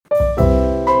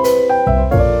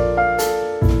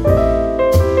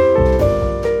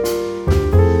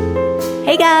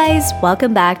guys,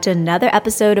 welcome back to another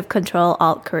episode of Control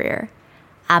Alt Career.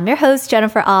 I'm your host,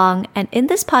 Jennifer Ong, and in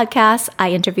this podcast, I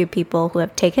interview people who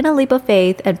have taken a leap of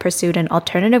faith and pursued an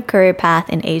alternative career path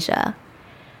in Asia.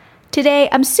 Today,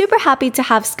 I'm super happy to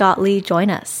have Scott Lee join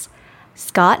us.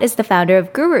 Scott is the founder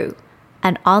of Guru,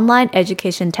 an online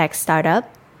education tech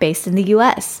startup based in the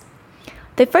US.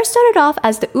 They first started off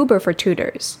as the Uber for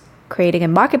tutors, creating a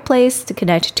marketplace to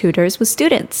connect tutors with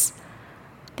students.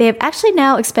 They have actually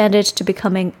now expanded to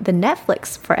becoming the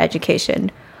Netflix for education,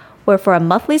 where for a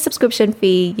monthly subscription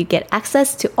fee, you get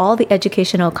access to all the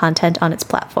educational content on its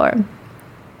platform.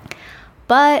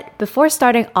 But before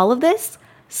starting all of this,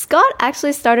 Scott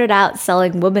actually started out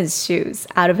selling women's shoes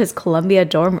out of his Columbia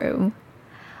dorm room.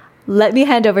 Let me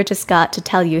hand over to Scott to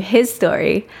tell you his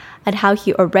story and how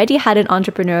he already had an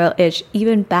entrepreneurial itch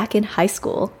even back in high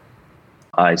school.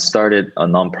 I started a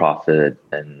nonprofit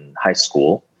in high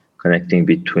school, connecting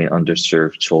between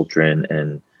underserved children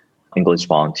and English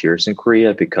volunteers in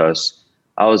Korea, because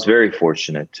I was very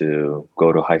fortunate to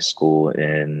go to high school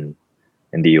in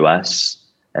the US.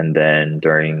 And then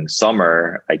during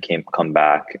summer, I come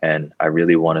back and I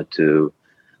really wanted to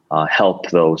help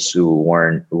those who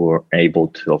were able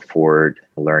to afford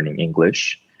learning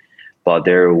English. But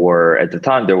at the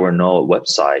time, there were no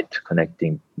website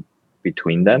connecting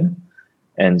between them.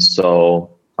 And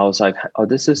so I was like, oh,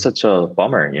 this is such a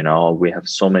bummer. We have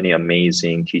so many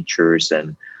amazing teachers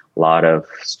and a lot of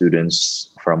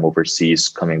students from overseas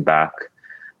coming back,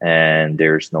 and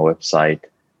there's no website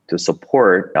to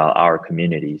support our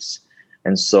communities.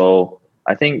 And so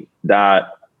I think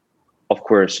that, of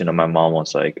course, my mom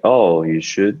was like, oh, you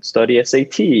should study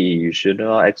SAT, you should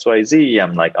know XYZ.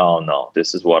 I'm like, oh, no,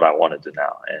 this is what I want to do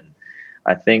now. And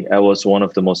I think that was one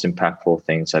of the most impactful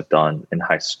things I've done in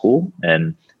high school.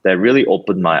 And that really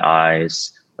opened my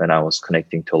eyes when I was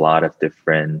connecting to a lot of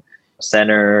different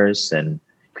centers and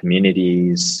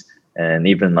communities, and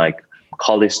even like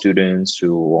college students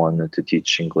who wanted to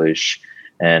teach English.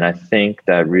 And I think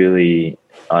that really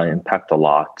impacted a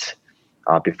lot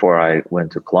before I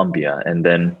went to Columbia. And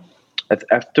then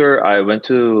after I went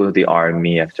to the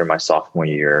Army after my sophomore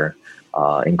year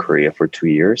in Korea for 2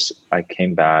 years, I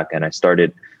came back and I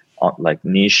started like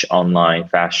niche online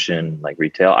fashion, like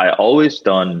retail. I always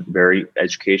done very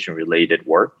education related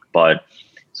work, but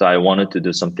so I wanted to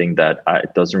do something that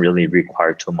it doesn't really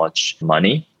require too much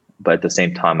money, but at the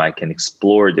same time, I can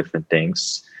explore different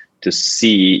things to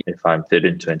see if I'm fit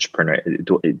into entrepreneur.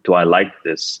 Do I like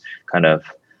this kind of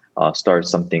start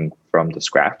something from the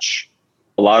scratch?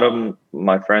 A lot of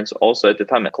my friends also at the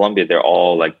time at Columbia, they're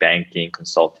all like banking,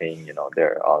 consulting,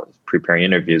 they're preparing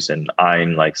interviews, and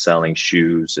I'm like selling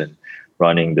shoes and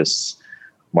running this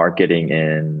marketing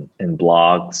in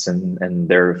blogs, and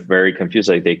they're very confused.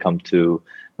 Like they come to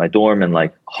my dorm and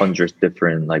like hundreds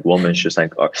different like women just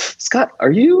like, oh, Scott,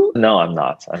 are you? No, I'm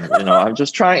not. I'm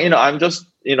just trying, I'm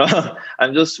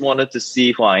just wanted to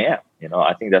see who I am.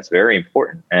 I think that's very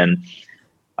important. And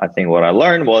I think what I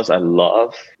learned was I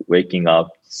love waking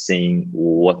up, seeing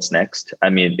what's next.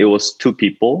 I mean, it was two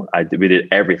people. We did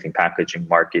everything: packaging,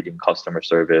 marketing, customer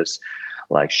service,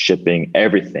 like shipping,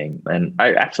 everything. And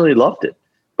I actually loved it,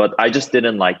 but I just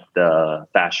didn't like the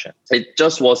fashion. It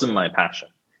just wasn't my passion.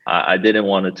 I didn't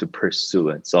want to pursue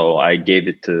it. So I gave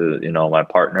it to, my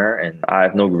partner, and I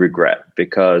have no regret,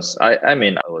 because I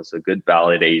mean, it was a good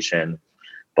validation,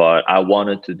 but I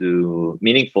wanted to do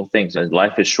meaningful things.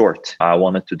 Life is short. I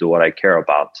wanted to do what I care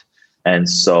about. And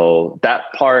so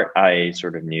that part I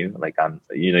sort of knew, like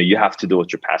you have to do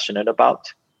what you're passionate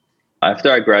about.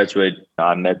 After I graduated,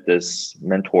 I met this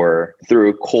mentor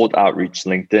through cold outreach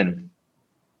LinkedIn.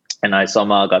 And I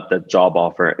somehow got that job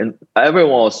offer. And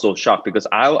everyone was so shocked because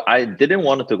I didn't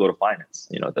want to go to finance.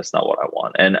 That's not what I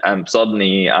want. And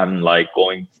suddenly I'm like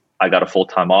I got a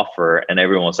full-time offer, and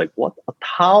everyone was like, what?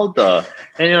 How the?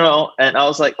 And, and I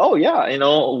was like, oh yeah,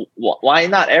 why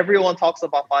not? Everyone talks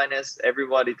about finance.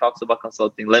 Everybody talks about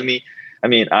consulting.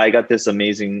 I got this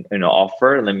amazing,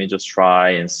 offer. Let me just try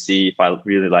and see if I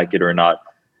really like it or not.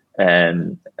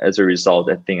 And as a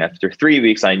result, I think after 3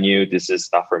 weeks, I knew this is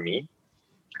not for me.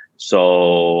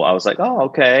 So I was like, oh,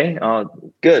 okay,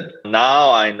 good.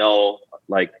 Now I know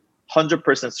like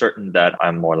 100% certain that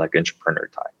I'm more like entrepreneur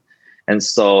type. And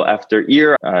so after a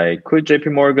year, I quit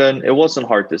JP Morgan. It wasn't a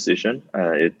hard decision.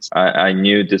 I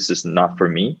knew this is not for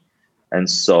me. And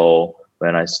so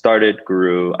when I started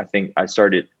Guru, I think I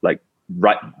started like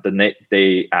right the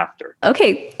day after.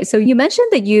 Okay, so you mentioned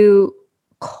that you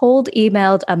cold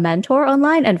emailed a mentor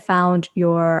online and found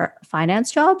your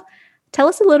finance job. Tell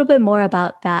us a little bit more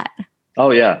about that.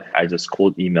 Oh, yeah. I just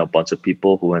cold emailed a bunch of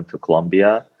people who went to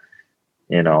Columbia,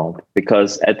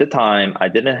 because at the time I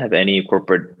didn't have any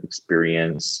corporate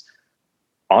experience.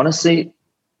 Honestly,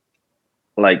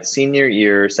 like senior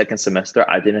year, second semester,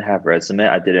 I didn't have resume.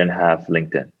 I didn't have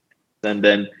LinkedIn. And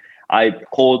then I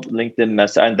called LinkedIn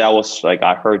message, and that was like,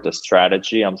 I heard the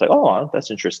strategy. I was like, oh,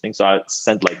 that's interesting. So I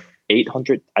sent like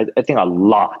 800, I think a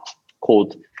lot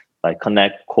cold, like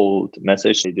connect cold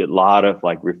message. I did a lot of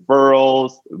like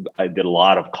referrals. I did a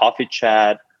lot of coffee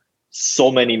chat,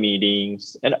 so many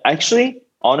meetings. And actually,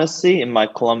 honestly, in my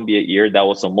Columbia year, that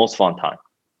was the most fun time.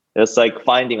 It's like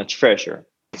finding a treasure.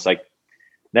 It's like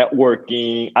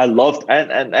networking. I loved,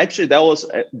 and actually that was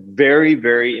a very,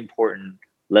 very important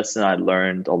lesson I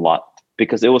learned a lot,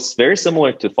 because it was very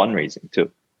similar to fundraising too.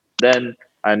 Then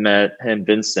I met him,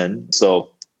 Vincent.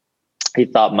 So he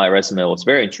thought my resume was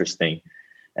very interesting.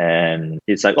 And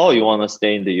he's like, oh, you want to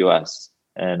stay in the US?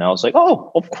 And I was like,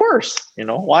 oh, of course,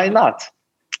 why not?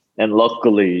 And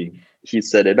luckily he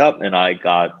set it up and I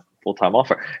got full-time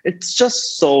offer. It's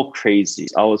just so crazy.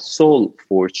 I was so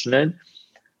fortunate.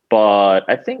 But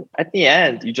I think at the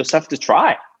end, you just have to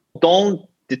try. Don't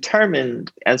determine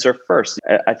answer first.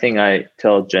 I think I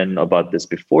tell Jen about this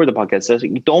before the podcast. Says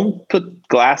don't put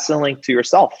glass ceiling to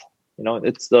yourself.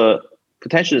 It's the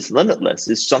potential is limitless.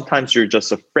 It's sometimes you're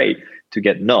just afraid to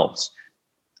get no's.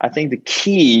 I think the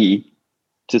key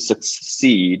to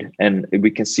succeed, and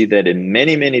we can see that in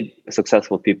many, many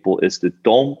successful people, is to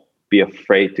don't be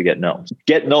afraid to get no's.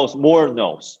 Get no's, more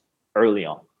no's early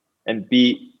on, and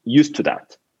be used to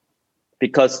that.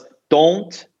 Because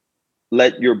don't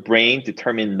let your brain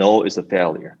determine no is a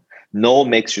failure. No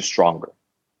makes you stronger.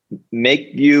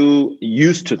 Make you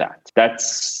used to that. That's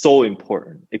so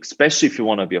important, especially if you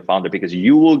want to be a founder, because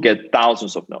you will get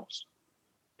thousands of no's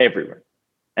everywhere.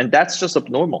 And that's just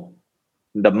abnormal.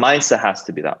 The mindset has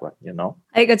to be that way, I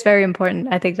think it's very important.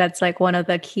 I think that's like one of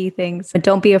the key things.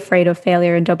 Don't be afraid of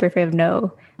failure and don't be afraid of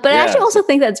no. But I actually also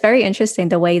think that's very interesting,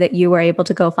 the way that you were able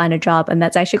to go find a job. And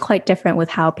that's actually quite different with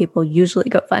how people usually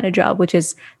go find a job, which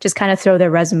is just kind of throw their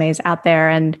resumes out there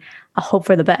and hope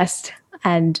for the best.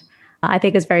 And I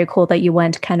think it's very cool that you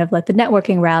went kind of like the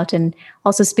networking route, and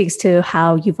also speaks to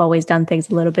how you've always done things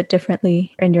a little bit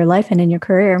differently in your life and in your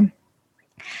career.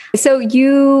 So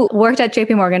you worked at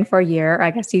JP Morgan for a year.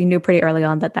 I guess you knew pretty early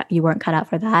on that you weren't cut out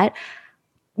for that.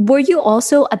 Were you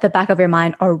also at the back of your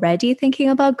mind already thinking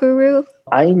about Guru?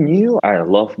 I knew I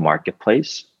love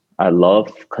marketplace. I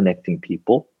love connecting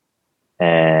people.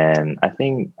 And I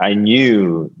think I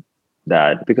knew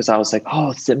that because I was like,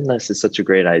 oh, Seamless is such a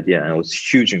great idea. And it was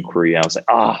huge in Korea. I was like,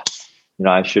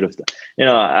 I should have,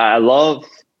 I love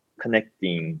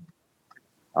connecting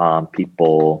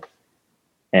people.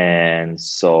 And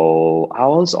so I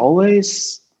was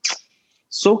always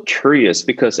so curious,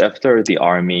 because after the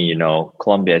army,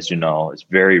 Columbia, as you know, is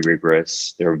very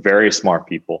rigorous. They're very smart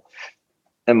people.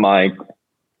 And my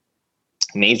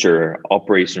major,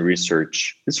 operation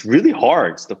research, it's really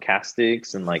hard.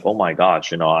 Stochastics and like, oh my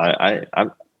gosh,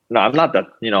 I'm not that,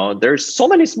 there's so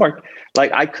many smart,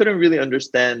 like I couldn't really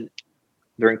understand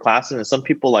during classes, and some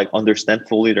people like understand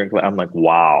fully during class. I'm like,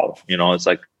 wow, it's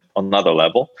like another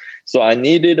level. So I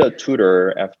needed a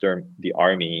tutor after the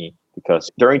army, because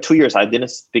during 2 years, I didn't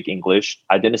speak English.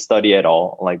 I didn't study at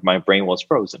all. Like my brain was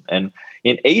frozen. And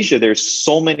in Asia, there's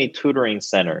so many tutoring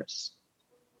centers.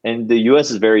 And the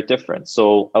US is very different.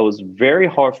 So it was very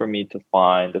hard for me to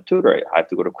find a tutor. I had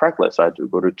to go to Craigslist. I had to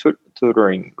go to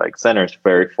tutoring like centers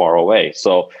very far away.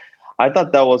 So I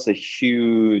thought that was a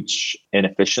huge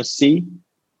inefficiency.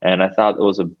 And I thought it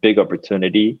was a big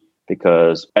opportunity,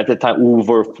 because at the time,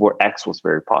 Uber for X was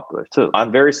very popular too.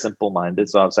 I'm very simple-minded.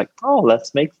 So I was like, oh,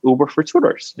 let's make Uber for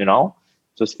tutors,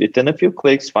 just within a few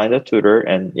clicks, find a tutor,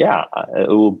 and it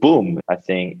will boom. I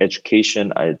think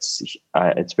education,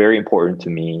 it's very important to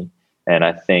me. And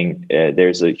I think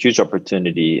there's a huge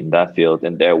opportunity in that field.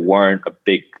 And there weren't a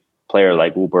big player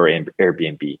like Uber and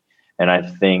Airbnb. And I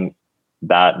think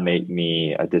that made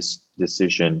me this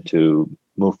decision to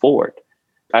move forward.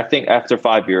 I think after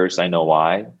 5 years, I know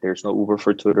why there's no Uber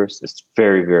for tutors. It's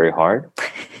very, very hard.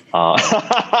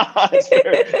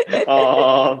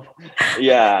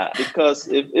 Because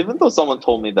even though someone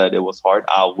told me that it was hard,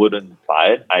 I wouldn't try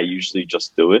it. I usually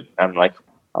just do it. I'm like,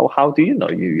 oh, how do you know?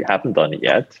 You haven't done it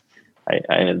yet.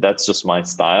 And that's just my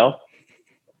style.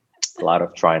 A lot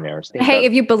of try and errors. Hey,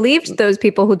 if you believed those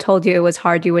people who told you it was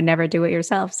hard, you would never do it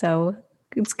yourself. So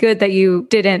it's good that you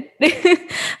didn't,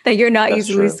 that you're not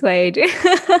easily swayed.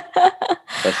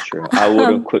 That's true. I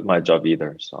wouldn't quit my job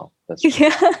either. So that's true.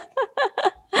 Yeah.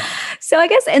 So I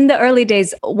guess in the early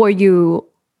days, were you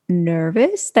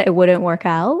nervous that it wouldn't work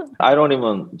out? I don't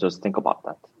even just think about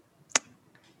that.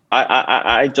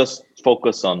 I just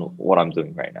focus on what I'm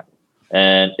doing right now.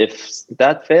 And if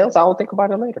that fails, I will think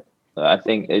about it later. I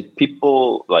think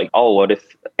people like, oh, what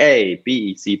if A,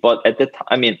 B, C? But at the time,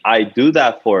 I mean, I do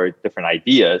that for different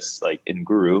ideas, like in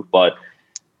Guru. But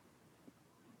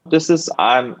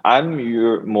I'm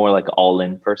your more like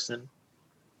all-in person.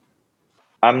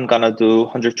 I'm gonna do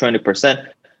 120%.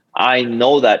 I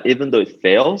know that even though it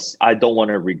fails, I don't want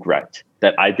to regret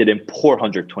that I didn't pour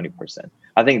 120%.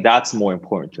 I think that's more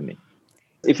important to me.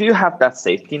 If you have that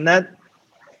safety net,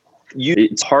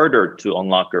 it's harder to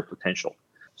unlock your potential.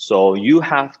 So you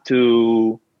have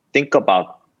to think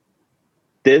about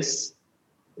this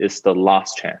is the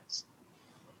last chance.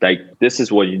 Like this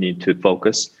is what you need to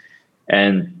focus.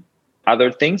 And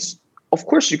other things, of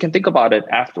course, you can think about it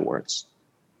afterwards.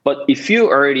 But if you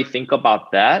already think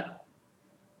about that,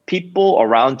 people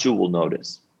around you will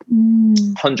notice.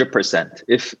 100%.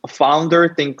 If a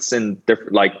founder thinks in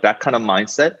different, like that kind of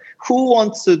mindset, who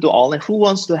wants to do all in? Who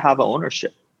wants to have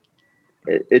ownership?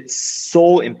 It's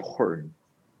so important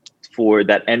for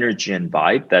that energy and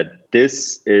vibe that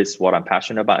this is what I'm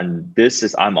passionate about, and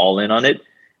I'm all in on it.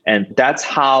 And that's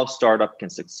how startup can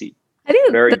succeed. I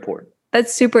think very important.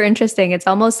 That's super interesting. It's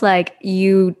almost like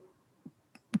you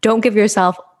don't give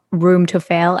yourself room to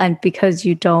fail. And because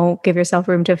you don't give yourself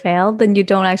room to fail, then you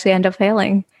don't actually end up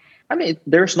failing. I mean,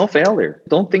 there's no failure.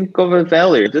 Don't think of a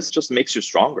failure. This just makes you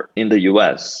stronger. In the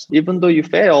US, even though you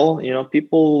fail,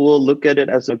 people will look at it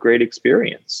as a great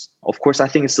experience. Of course, I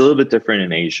think it's a little bit different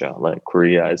in Asia, like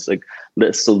Korea. It's like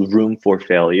there's still room for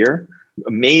failure.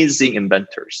 Amazing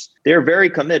inventors. They're very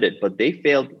committed, but they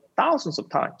failed thousands of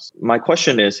times. My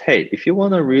question is, hey, if you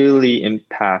want to really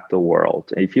impact the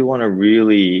world, if you want to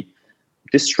really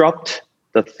disrupt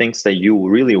the things that you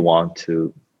really want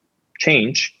to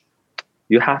change,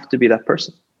 you have to be that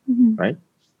person, right?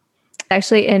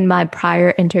 Actually, in my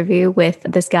prior interview with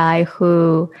this guy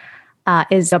who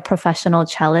is a professional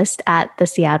cellist at the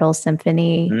Seattle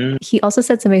Symphony, he also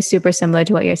said something super similar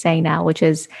to what you're saying now, which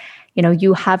is,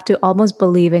 you have to almost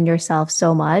believe in yourself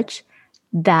so much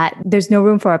that there's no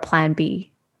room for a plan B.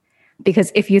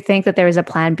 Because if you think that there is a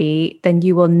plan B, then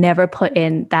you will never put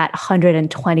in that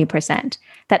 120%,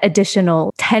 that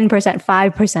additional 10%,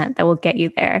 5% that will get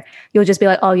you there. You'll just be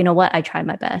like, oh, you know what? I tried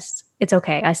my best. It's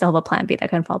okay. I still have a plan B that I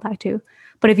can fall back to.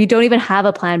 But if you don't even have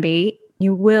a plan B,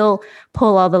 you will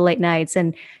pull all the late nights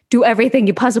and do everything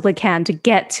you possibly can to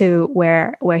get to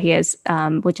where he is,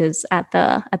 which is at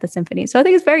the symphony. So I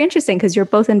think it's very interesting because you're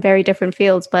both in very different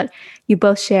fields, but you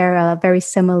both share a very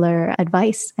similar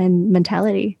advice and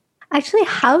mentality. Actually,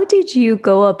 how did you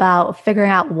go about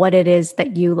figuring out what it is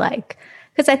that you like?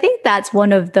 Because I think that's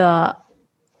one of the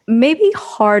maybe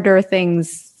harder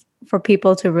things for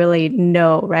people to really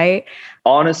know, right?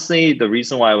 Honestly, the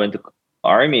reason why I went to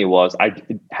Army was I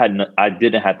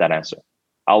didn't have that answer.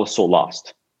 I was so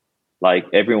lost. Like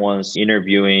everyone's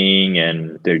interviewing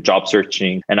and they're job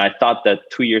searching. And I thought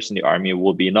that 2 years in the Army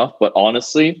will be enough. But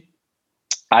honestly,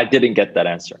 I didn't get that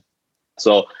answer.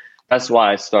 So that's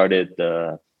why I started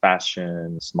the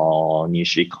fashion, small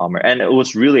niche e-commerce. And it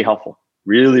was really helpful,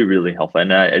 really, really helpful.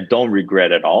 And I don't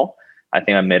regret at all. I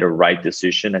think I made a right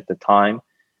decision at the time.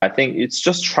 I think it's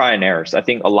just try and errors. I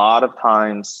think a lot of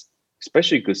times,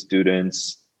 especially good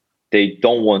students, they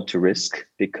don't want to risk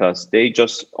because they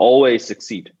just always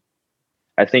succeed.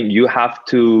 I think you have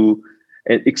to,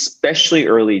 especially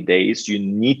early days, you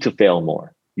need to fail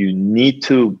more. You need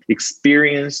to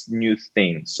experience new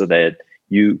things so that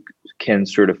you can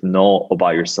sort of know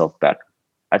about yourself better.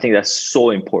 I think that's so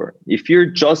important. If you're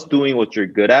just doing what you're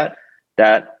good at,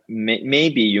 that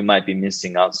maybe you might be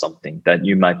missing out something that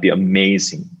you might be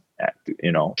amazing at,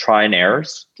 try and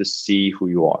errors to see who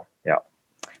you are. Yeah.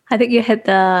 I think you hit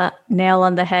the nail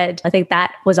on the head. I think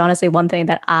that was honestly one thing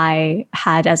that I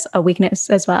had as a weakness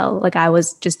as well. Like I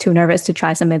was just too nervous to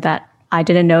try something that I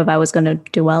didn't know if I was going to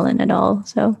do well in at all.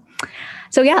 So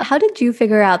yeah, how did you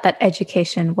figure out that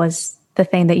education was the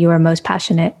thing that you were most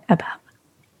passionate about?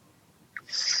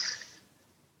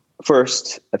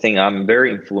 First, I think I'm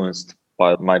very influenced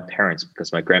by my parents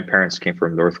because my grandparents came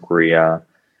from North Korea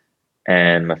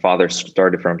and my father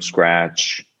started from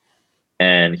scratch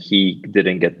and he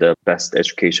didn't get the best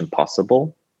education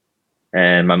possible.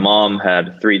 And my mom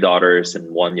had 3 daughters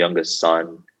and 1 youngest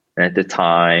son. And at the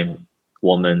time,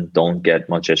 women don't get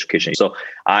much education. So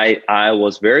I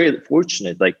was very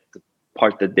fortunate, like the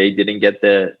part that they didn't get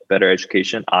the better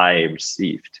education, I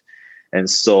received. And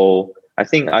so I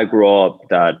think I grew up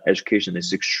that education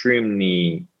is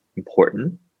extremely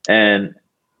important. And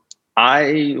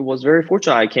I was very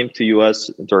fortunate. I came to US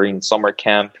during summer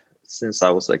camp since I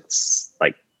was like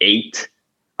 8.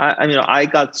 I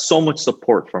got so much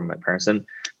support from my parents.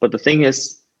 But the thing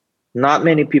is, not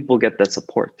many people get that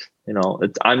support.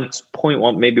 I'm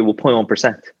 0.1, maybe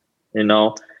 0.1%,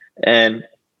 and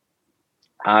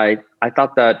I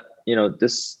thought that,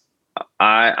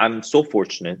 I'm so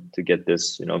fortunate to get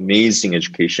this, amazing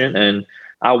education, and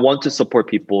I want to support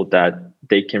people that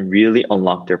they can really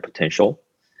unlock their potential.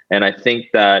 And I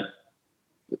think that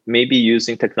maybe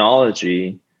using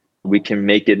technology, we can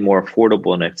make it more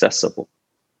affordable and accessible.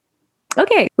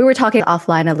 Okay. We were talking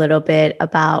offline a little bit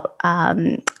about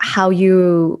how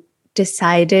you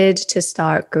decided to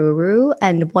start Guru.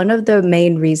 And one of the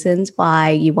main reasons why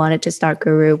you wanted to start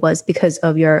Guru was because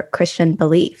of your Christian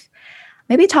belief.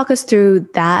 Maybe talk us through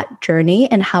that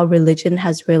journey and how religion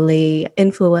has really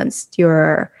influenced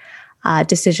your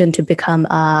decision to become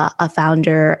a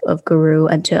founder of Guru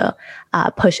and to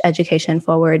push education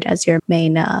forward as your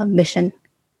main mission.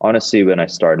 Honestly, when I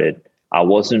started, I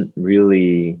wasn't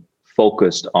really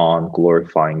focused on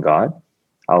glorifying God.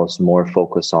 I was more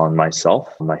focused on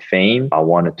myself, my fame. I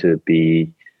wanted to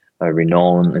be a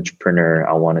renowned entrepreneur.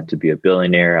 I wanted to be a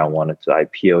billionaire. I wanted to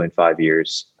IPO in 5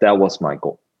 years. That was my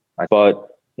goal. But,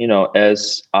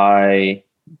 as I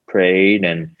prayed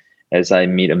and as I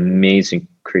meet amazing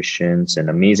Christians and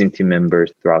amazing team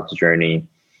members throughout the journey,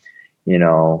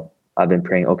 I've been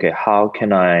praying, okay, how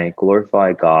can I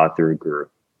glorify God through Guru?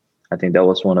 I think that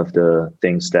was one of the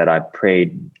things that I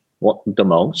prayed the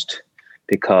most,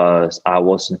 because I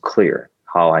wasn't clear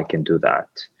how I can do that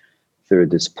through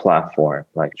this platform.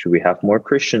 Like, should we have more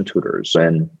Christian tutors?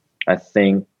 And I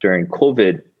think during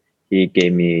COVID, he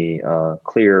gave me a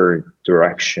clear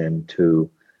direction to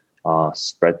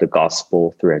spread the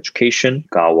gospel through education.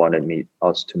 God wanted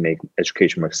us to make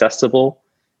education more accessible.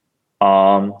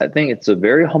 I think it's a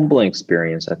very humbling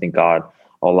experience. I think God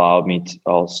allowed me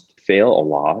to fail a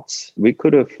lot. We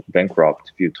could have bankrupt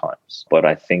a few times, but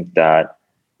I think that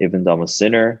even though I'm a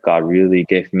sinner, God really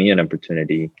gave me an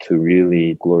opportunity to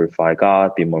really glorify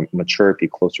God, be more mature, be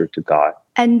closer to God.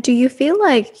 And do you feel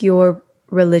like your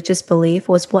religious belief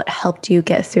was what helped you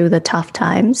get through the tough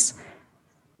times?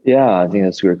 Yeah, I think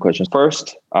that's a great question.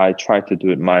 First, I tried to do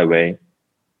it my way.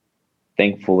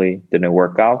 Thankfully, didn't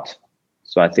work out.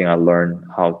 So I think I learned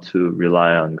how to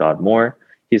rely on God more.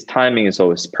 His timing is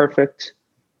always perfect,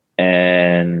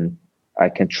 and I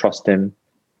can trust him.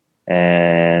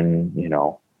 And,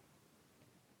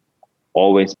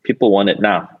 always people want it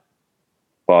now,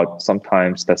 but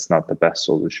sometimes that's not the best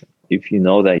solution. If you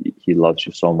know that he loves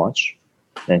you so much,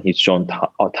 and he's shown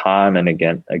time and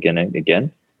again and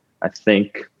again, I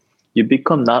think you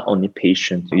become not only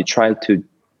patient, you try to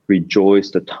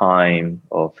rejoice the time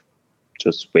of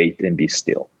just wait and be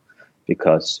still,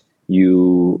 because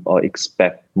you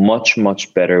expect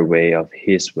much better way of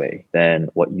his way than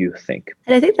what you think.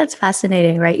 And I think that's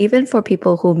fascinating, right? Even for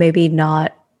people who maybe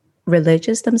not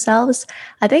religious themselves,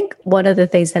 I think one of the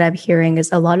things that I'm hearing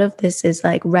is a lot of this is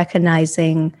like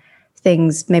recognizing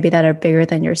things maybe that are bigger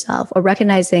than yourself, or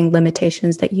recognizing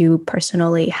limitations that you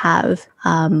personally have,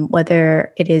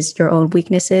 whether it is your own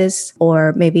weaknesses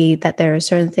or maybe that there are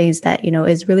certain things that,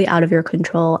 is really out of your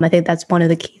control. I think that's one of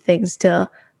the key things to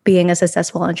being a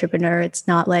successful entrepreneur. It's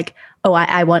not like, oh,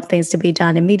 I want things to be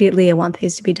done immediately. I want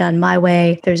things to be done my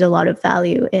way. There's a lot of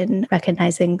value in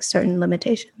recognizing certain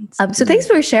limitations. So thanks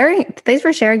for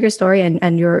sharing your story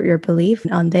and your belief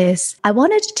on this. I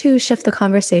wanted to shift the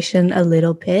conversation a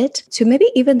little bit to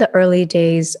maybe even the early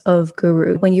days of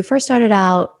Guru. When you first started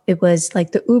out, it was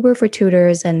like the Uber for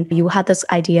tutors, and you had this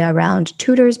idea around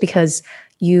tutors because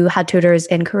you had tutors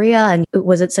in Korea, and it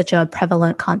wasn't such a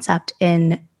prevalent concept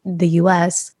in the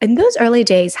US. In those early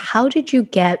days, how did you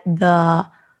get the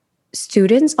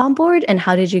students on board, and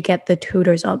how did you get the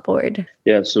tutors on board?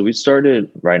 Yeah, so we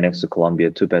started right next to Columbia,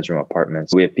 2-bedroom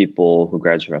apartments. We have people who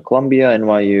graduate from Columbia,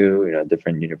 NYU,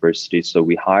 different universities. So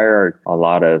we hired a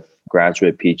lot of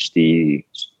graduate PhD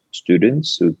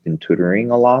students who've been tutoring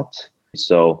a lot.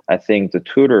 So I think the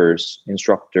tutors,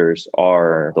 instructors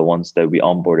are the ones that we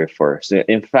onboarded first.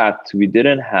 In fact, we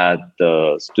didn't have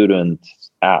the student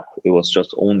app. It was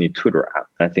just only tutor app.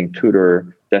 I think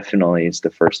tutor definitely is the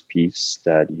first piece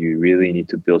that you really need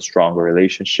to build stronger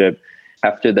relationship.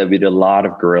 After that, we did a lot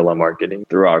of guerrilla marketing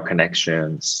through our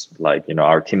connections. Like,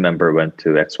 our team member went to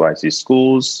XYZ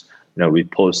schools. We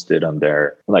posted on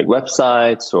their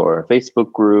websites or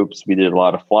Facebook groups. We did a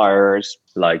lot of flyers.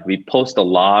 We post a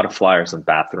lot of flyers in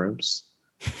bathrooms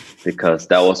because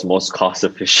that was most cost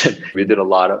efficient. We did a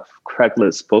lot of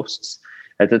Craigslist posts.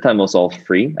 At the time, it was all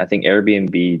free. I think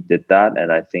Airbnb did that,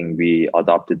 and I think we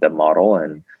adopted that model,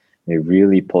 and we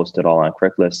really posted all on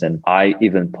Craigslist. And I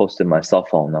even posted my cell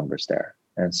phone numbers there.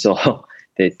 And so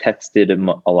they texted him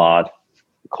a lot,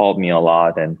 called me a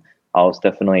lot, and I was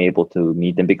definitely able to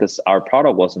meet them because our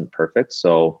product wasn't perfect.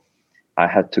 So I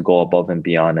had to go above and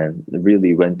beyond and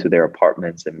really went to their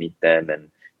apartments and meet them and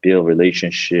build a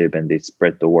relationship, and they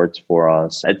spread the words for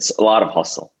us. It's a lot of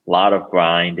hustle, a lot of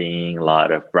grinding, a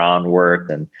lot of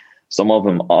groundwork, and some of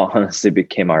them honestly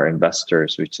became our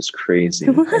investors, which is crazy,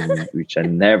 and which I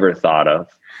never thought of.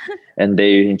 And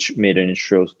they made an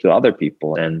intro to other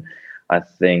people. And I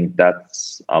think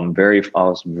that's I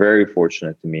was very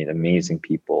fortunate to meet amazing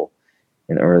people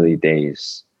in early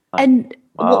days. And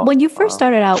Wow. when you first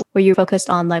started out, were you focused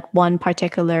on like one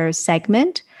particular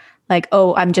segment? Like,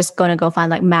 oh, I'm just going to go find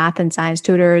like math and science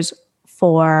tutors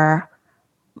for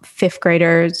fifth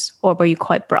graders, or were you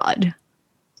quite broad?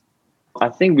 I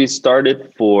think we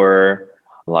started for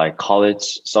like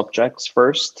college subjects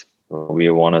first. We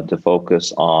wanted to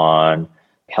focus on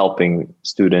helping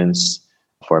students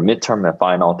for midterm and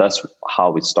final. That's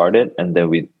how we started. And then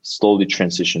we slowly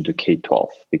transitioned to K-12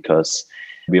 because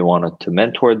we wanted to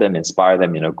mentor them, inspire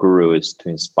them. Guru is to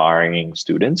inspiring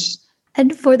students.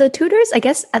 And for the tutors, I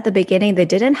guess at the beginning, they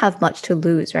didn't have much to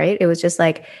lose, right? It was just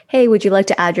like, hey, would you like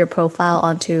to add your profile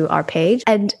onto our page?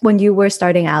 And when you were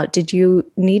starting out, did you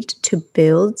need to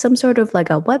build some sort of like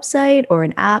a website or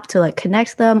an app to like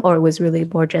connect them? Or it was really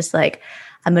more just like,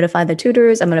 I'm going to find the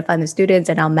tutors, I'm going to find the students,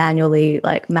 and I'll manually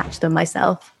like match them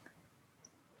myself?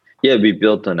 Yeah, we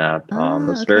built an app.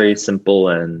 It's very simple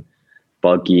and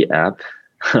buggy app.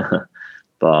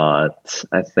 But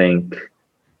I think...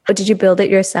 But did you build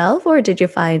it yourself, or did you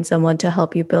find someone to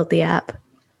help you build the app?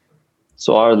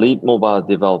 So our lead mobile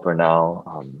developer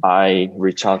now, I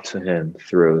reached out to him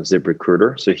through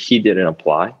ZipRecruiter. So he didn't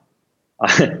apply.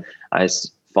 I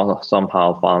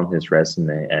somehow found his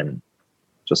resume and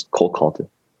just cold called it.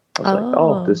 I was like,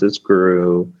 oh, this is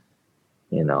Guru.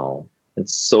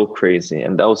 It's so crazy.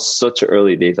 And that was such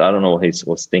early days. I don't know what he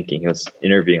was thinking. He was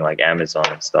interviewing like Amazon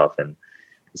and stuff. And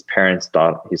his parents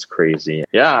thought he's crazy.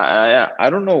 Yeah, I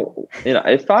don't know.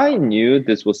 If I knew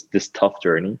this was this tough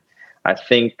journey, I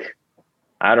think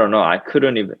I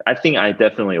think I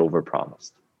definitely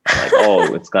overpromised. Like,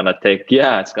 oh, it's gonna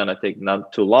take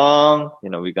not too long.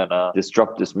 We're gonna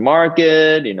disrupt this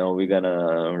market. We're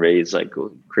gonna raise like a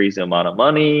crazy amount of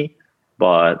money.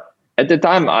 But at the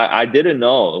time, I didn't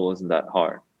know it wasn't that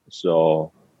hard.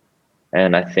 So.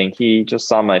 And I think he just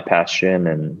saw my passion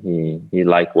and he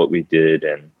liked what we did.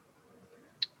 And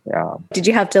yeah. Did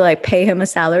you have to like pay him a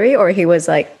salary, or he was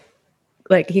like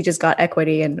he just got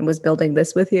equity and was building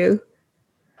this with you?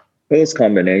 It was a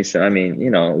combination. I mean,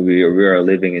 we were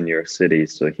living in New York City,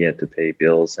 so he had to pay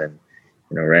bills and,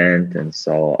 rent. And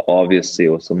so obviously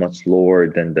it was so much lower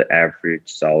than the average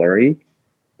salary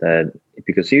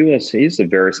because he's a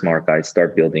very smart guy,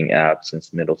 started building apps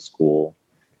since middle school,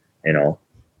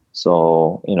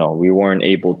 So, we weren't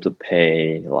able to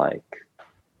pay like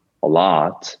a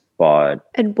lot,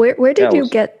 but. And where did you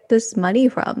get this money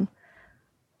from?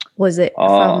 Was it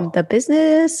from the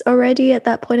business already at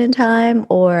that point in time,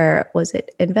 or was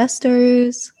it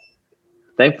investors?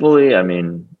 Thankfully, I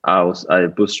mean, I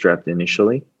bootstrapped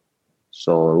initially.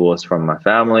 So it was from my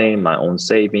family, my own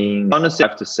savings. Honestly, I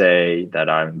have to say that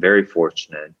I'm very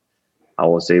fortunate. I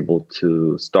was able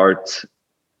to start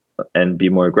and be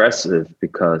more aggressive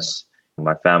because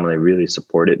my family really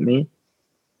supported me.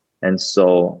 And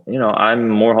so, I'm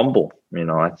more humble.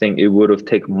 I think it would have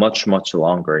taken much, much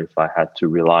longer if I had to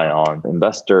rely on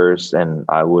investors, and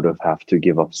I would have to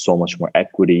give up so much more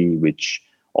equity, which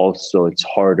also it's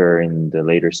harder in the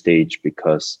later stage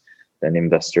because an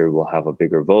investor will have a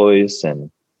bigger voice,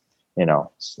 and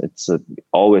it's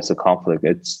always a conflict.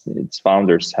 It's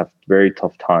founders have very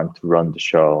tough time to run the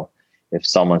show if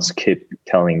someone's keep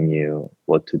telling you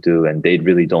what to do and they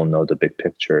really don't know the big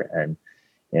picture. And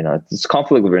it's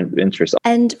conflict of interest.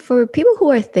 And for people who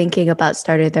are thinking about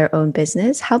starting their own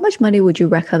business, how much money would you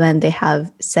recommend they have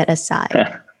set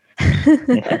aside?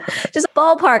 Just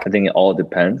ballpark. I think it all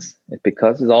depends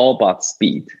because it's all about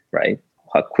speed, right?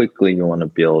 How quickly you want to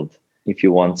build. If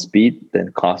you want speed,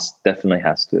 then cost definitely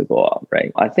has to go up,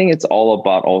 right? I think it's all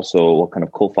about also what kind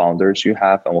of co-founders you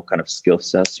have and what kind of skill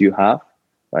sets you have.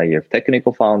 Right? You have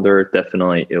technical founder,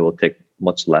 definitely it will take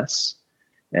much less.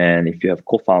 And if you have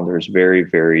co-founders, very,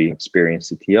 very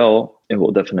experienced CTO, it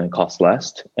will definitely cost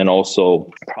less. And also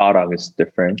product is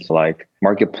different. Like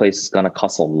marketplace is going to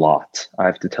cost a lot. I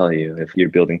have to tell you, if you're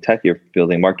building tech, you're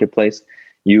building marketplace,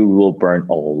 you will burn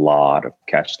a lot of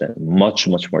cash then, much,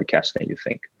 much more cash than you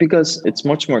think, because it's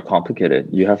much more complicated.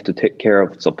 You have to take care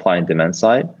of supply and demand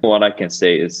side. What I can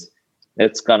say is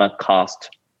it's going to cost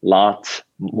a lot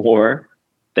more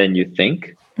than you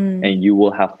think. And you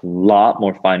will have a lot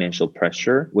more financial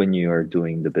pressure when you are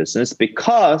doing the business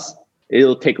because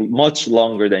it'll take much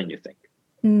longer than you think.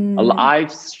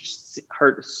 I've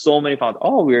heard so many founders,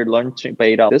 oh, we're launching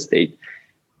beta this date.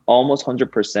 Almost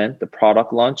 100% the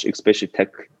product launch, especially tech,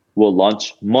 will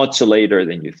launch much later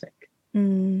than you think.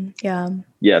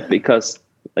 Yeah, because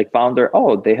like founder,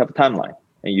 oh, they have a timeline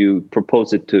and you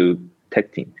propose it to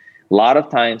tech team. A lot of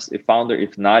times if founder,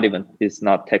 if not even is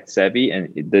not tech savvy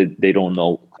and they don't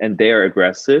know and they are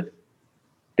aggressive,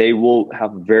 they will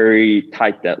have very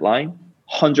tight deadline.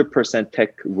 100%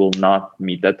 tech will not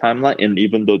meet that timeline. And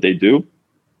even though they do,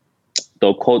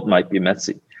 the code might be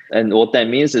messy. And what that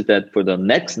means is that for the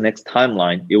next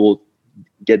timeline, it will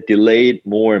get delayed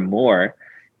more and more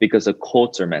because the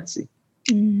codes are messy.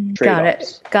 Got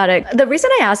it. The reason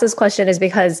I ask this question is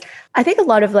because I think a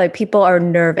lot of like people are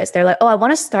nervous. They're like, oh, I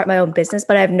want to start my own business,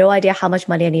 but I have no idea how much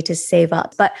money I need to save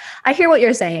up. But I hear what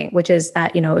you're saying, which is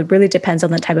that, you know, it really depends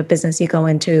on the type of business you go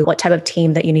into, what type of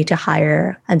team that you need to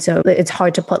hire. And so it's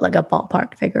hard to put like a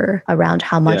ballpark figure around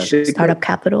how much startup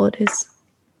capital it is.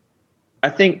 I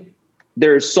think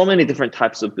there's so many different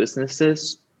types of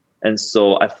businesses. And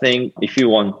so I think if you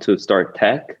want to start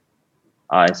tech,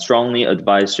 I strongly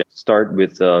advise you start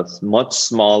with a much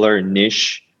smaller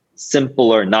niche,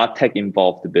 simpler, not tech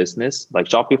involved business like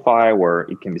Shopify, where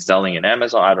it can be selling in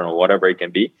Amazon, I don't know, whatever it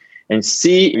can be, and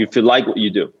see if you like what you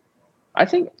do. I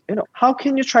think, you know, how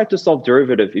can you try to solve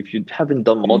derivative if you haven't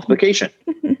done multiplication?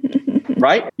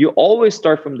 Right? You always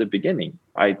start from the beginning.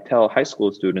 I tell high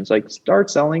school students, like, start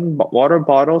selling water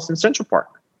bottles in Central Park.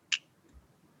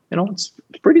 You know, it's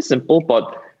pretty simple,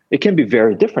 but it can be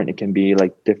very different. It can be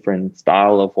like different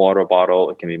style of water bottle.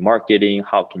 It can be marketing.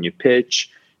 How can you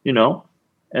pitch, you know,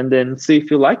 and then see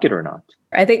if you like it or not.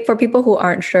 I think for people who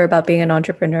aren't sure about being an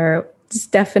entrepreneur, it's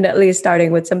definitely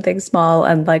starting with something small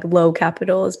and like low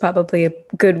capital is probably a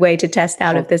good way to test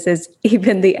out if this is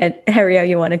even the area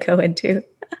you want to go into.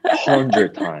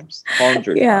 100 times.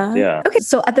 Yeah. Okay.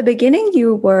 So at the beginning,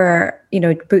 you were, you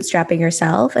know, bootstrapping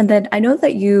yourself. And then I know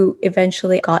that you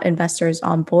eventually got investors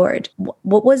on board.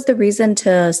 What was the reason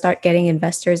to start getting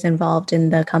investors involved in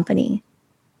the company?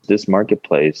 This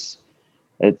marketplace,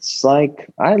 it's like,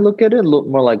 I look at it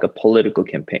more like a political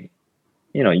campaign.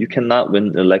 You know, you cannot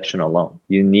win the election alone.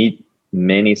 You need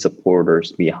many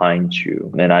supporters behind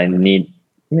you. And I need,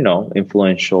 you know,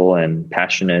 influential and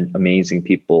passionate, amazing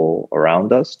people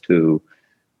around us to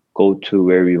go to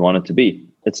where we want it to be.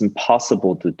 It's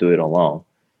impossible to do it alone.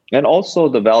 And also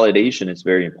the validation is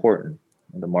very important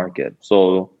in the market.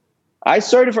 So I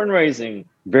started fundraising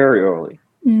very early,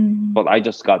 but I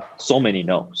just got so many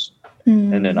no's.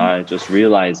 And then I just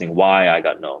realizing why I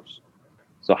got no's.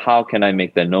 So how can I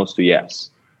make that no's to yes?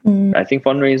 I think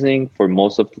fundraising for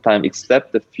most of the time,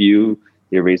 except the few,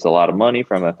 they raise a lot of money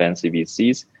from fancy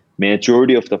VCs.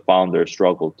 Majority of the founders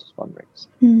struggle to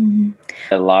fundraise.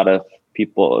 A lot of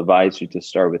people advise you to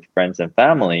start with friends and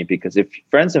family, because if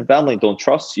friends and family don't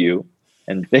trust you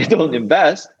and they don't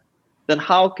invest, then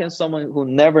how can someone who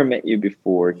never met you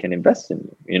before can invest in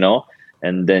you, you know?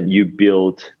 And then you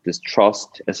build this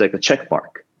trust. It's like a check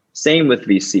mark. Same with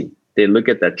VC. They look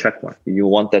at that check mark. You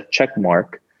want that check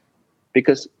mark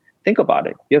because think about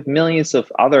it. You have millions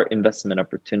of other investment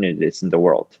opportunities in the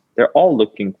world. They're all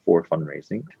looking for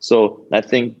fundraising. So I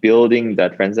think building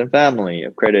that friends and family,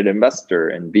 accredited investor,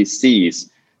 and VCs,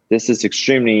 this is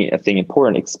extremely, I think,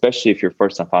 important, especially if you're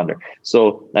first-time founder.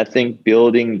 So I think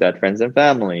building that friends and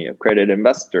family, accredited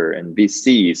investor, and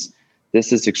VCs,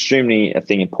 this is extremely, I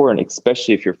think, important,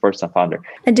 especially if you're first-time founder.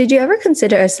 And did you ever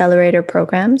consider accelerator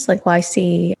programs like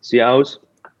YC? See, I was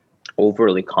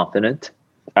overly confident.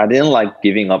 I didn't like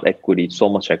giving up equity, so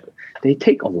much equity. They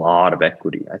take a lot of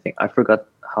equity. I think I forgot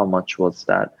how much was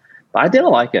that, but I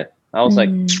didn't like it. I was like,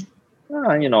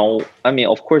 you know, I mean,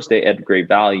 of course they add great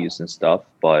values and stuff,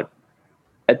 but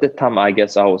at the time, I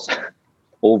guess I was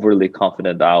overly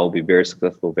confident that I will be very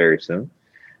successful very soon.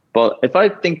 But if I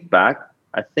think back,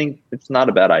 I think it's not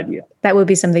a bad idea. That would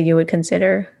be something you would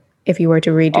consider if you were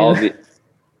to redo.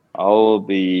 I'll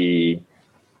be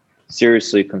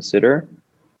seriously consider.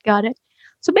 Got it.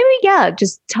 So maybe,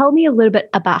 just tell me a little bit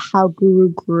about how Guru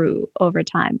grew over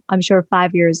time. I'm sure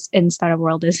 5 years in startup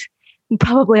world is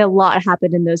probably a lot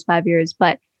happened in those 5 years,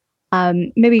 but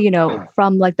maybe, you know,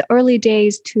 from like the early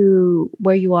days to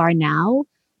where you are now,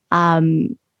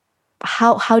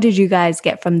 how did you guys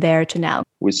get from there to now?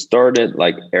 We started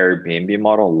like Airbnb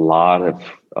model. A lot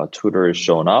of tutors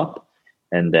showing up,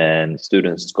 and then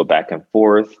students go back and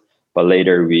forth. But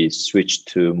later we switched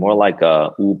to more like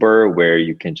a Uber, where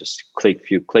you can just click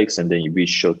few clicks and then we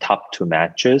show top 2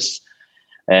 matches.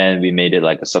 And we made it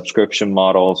like a subscription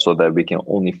model so that we can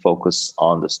only focus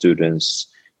on the students,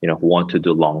 you know, who want to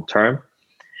do long term.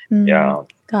 Yeah.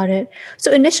 Got it.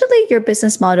 So initially, your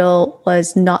business model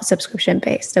was not subscription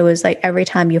based. It was like every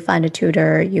time you find a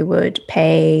tutor, you would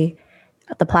pay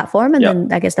the platform, and Yep.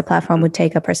 then I guess the platform would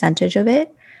take a percentage of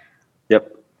it.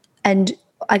 Yep. And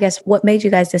I guess what made you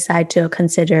guys decide to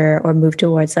consider or move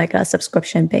towards like a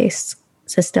subscription based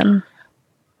system?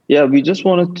 Yeah, we just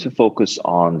wanted to focus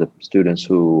on the students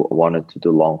who wanted to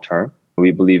do long term.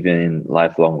 We believe in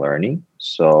lifelong learning.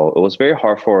 So it was very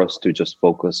hard for us to just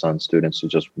focus on students who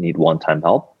just need one time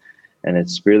help. And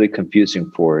it's really confusing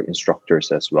for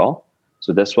instructors as well.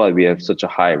 So that's why we have such a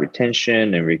high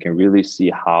retention and we can really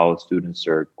see how students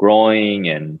are growing.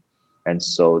 And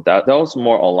so that was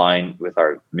more aligned with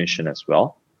our mission as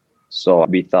well. So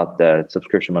we thought that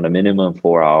subscription on a minimum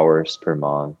 4 hours per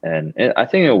month. And I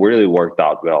think it really worked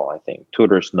out well. I think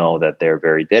tutors know that they're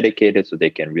very dedicated, so they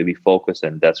can really focus.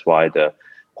 And that's why the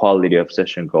quality of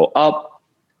session go up.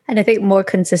 And I think more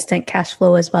consistent cash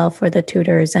flow as well for the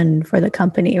tutors and for the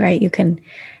company, right? You can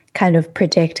kind of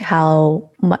predict how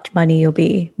much money you'll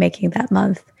be making that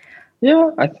month.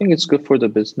 Yeah, I think it's good for the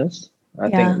business. I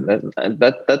think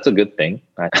that's a good thing.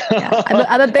 Yeah.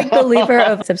 I'm a big believer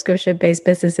of subscription-based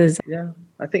businesses. Yeah,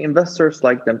 I think investors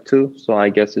like them too. So I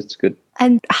guess it's good.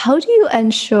 And how do you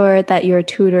ensure that your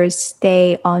tutors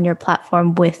stay on your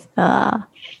platform with a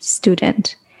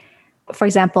student? For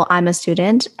example, I'm a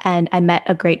student and I met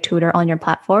a great tutor on your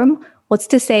platform. What's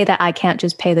to say that I can't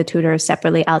just pay the tutor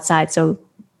separately outside so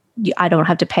I don't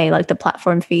have to pay like the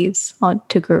platform fees on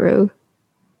to Guru?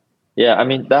 Yeah, I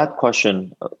mean, that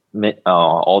question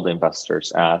all the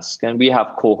investors ask, and we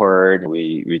have cohort,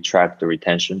 we track the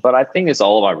retention, but I think it's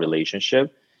all about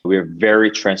relationship. We're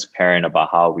very transparent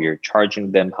about how we are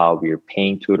charging them, how we are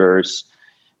paying tutors,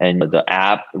 and the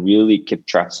app really keeps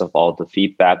track of all the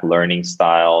feedback, learning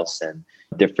styles, and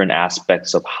different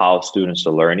aspects of how students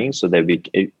are learning so that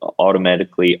it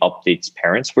automatically updates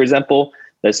parents. For example,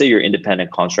 let's say you're an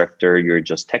independent contractor, you're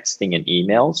just texting and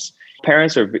emails.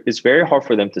 It's very hard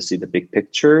for them to see the big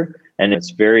picture, and it's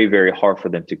very, very hard for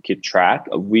them to keep track.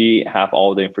 We have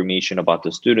all the information about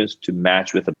the students to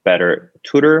match with a better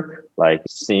tutor, like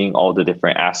seeing all the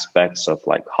different aspects of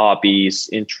like hobbies,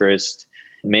 interest,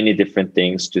 many different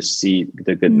things to see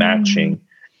the good matching.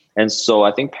 And so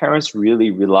I think parents really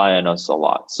rely on us a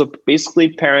lot. So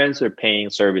basically parents are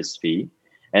paying service fee,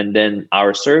 and then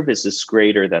our service is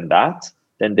greater than that,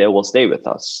 then they will stay with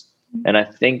us. And I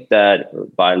think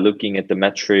that by looking at the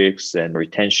metrics and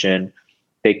retention,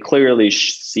 they clearly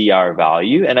see our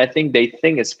value. And I think they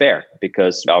think it's fair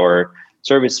because our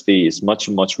service fee is much,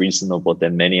 much reasonable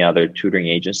than many other tutoring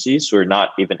agencies who are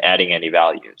not even adding any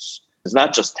values. It's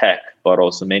not just tech, but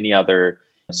also many other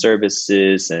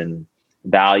services and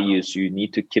values you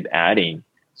need to keep adding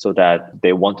so that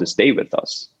they want to stay with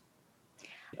us,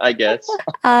 I guess.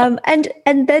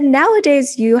 And then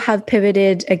nowadays you have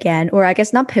pivoted again, or I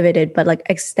guess not pivoted, but like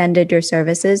extended your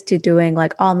services to doing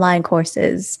like online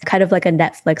courses, kind of like a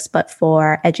Netflix, but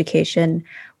for education.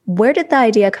 Where did the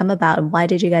idea come about and why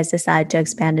did you guys decide to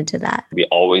expand into that? We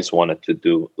always wanted to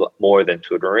do more than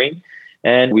tutoring,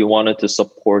 and we wanted to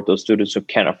support those students who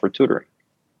can't afford tutoring.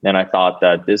 And I thought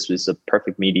that this was a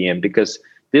perfect medium because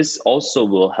this also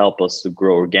will help us to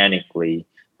grow organically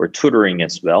for tutoring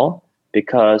as well,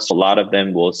 because a lot of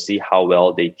them will see how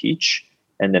well they teach,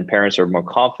 and then parents are more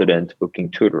confident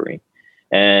booking tutoring.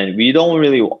 And we don't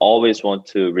really always want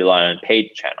to rely on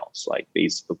paid channels like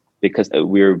Facebook because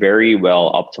we're very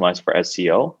well optimized for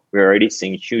SEO. We're already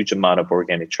seeing a huge amount of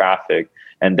organic traffic,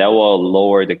 and that will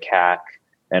lower the CAC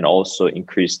and also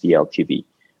increase the LTV.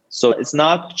 So it's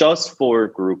not just for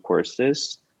Guru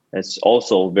courses. It's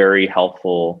also very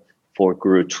helpful for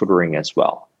Guru tutoring as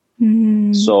well.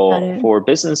 So for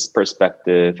business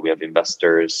perspective, we have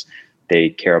investors, they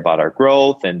care about our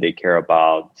growth and they care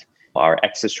about our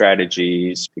exit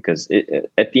strategies because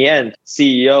at the end,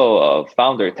 CEO,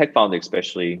 founder, tech founder,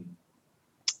 especially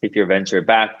if you're venture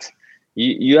backed,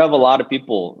 you have a lot of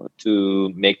people to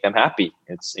make them happy.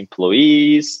 It's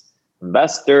employees,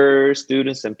 investors,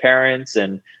 students, and parents.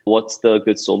 And what's the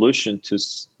good solution to,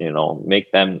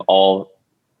 make them all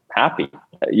happy?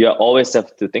 You always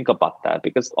have to think about that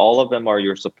because all of them are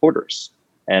your supporters.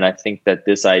 And I think that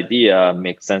this idea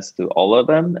makes sense to all of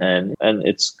them and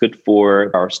it's good for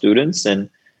our students. And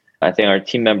I think our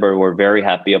team member were very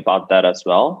happy about that as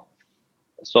well.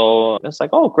 So it's like,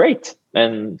 oh, great.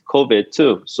 And COVID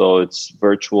too. So it's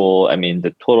virtual. I mean, the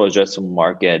total addressable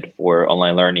market for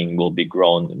online learning will be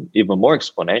grown even more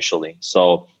exponentially.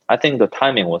 So I think the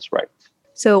timing was right.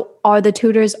 So are the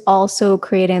tutors also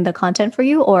creating the content for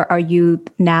you, or are you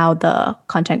now the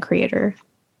content creator?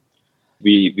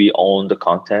 We own the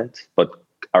content, but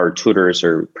our tutors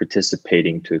are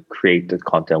participating to create the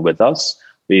content with us.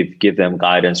 We give them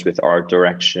guidance with art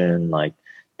direction, like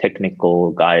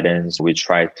technical guidance. We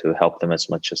try to help them as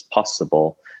much as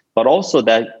possible, but also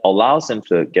that allows them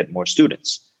to get more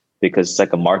students because it's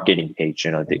like a marketing page,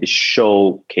 they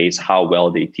showcase how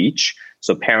well they teach.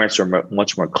 So parents are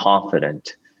much more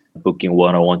confident booking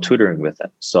one-on-one tutoring with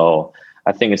them. So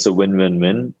I think it's a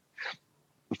win-win-win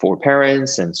for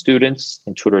parents and students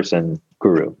and tutors and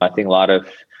guru. I think a lot of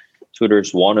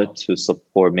tutors wanted to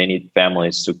support many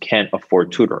families who can't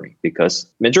afford tutoring because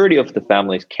majority of the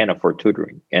families can't afford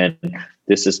tutoring. And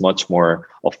this is much more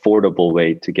affordable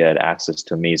way to get access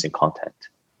to amazing content.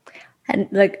 And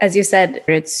like, as you said,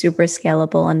 it's super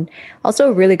scalable and also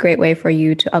a really great way for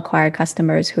you to acquire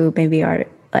customers who maybe are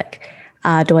like,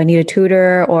 do I need a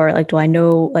tutor, or like, do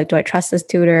I trust this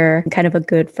tutor? Kind of a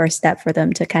good first step for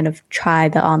them to kind of try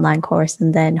the online course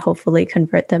and then hopefully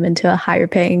convert them into a higher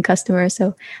paying customer.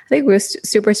 So I think we're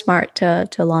super smart to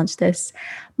launch this.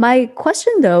 My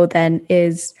question though then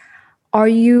is, are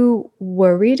you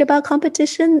worried about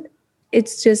competition?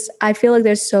 It's just, I feel like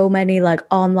there's so many like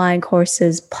online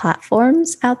courses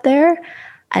platforms out there.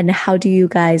 And how do you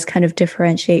guys kind of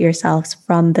differentiate yourselves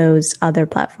from those other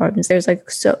platforms? There's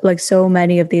so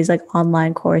many of these like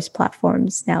online course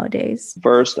platforms nowadays.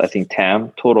 First, I think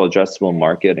TAM, total addressable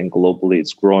market, and globally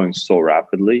it's growing so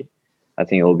rapidly. I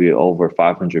think it will be over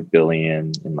 500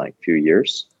 billion in like a few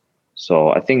years.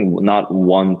 So I think not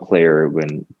one player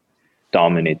will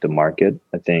dominate the market.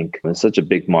 I think it's such a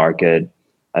big market.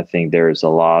 I think there's a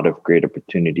lot of great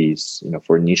opportunities,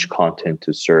 for niche content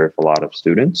to serve a lot of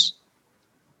students.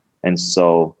 And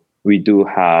so we do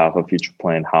have a future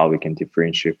plan how we can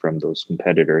differentiate from those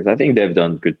competitors. I think they've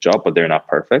done a good job, but they're not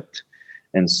perfect.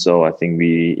 And so I think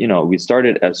we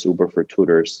started as Uber for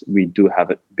tutors. We do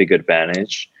have a big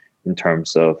advantage in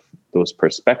terms of those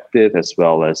perspective as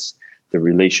well as the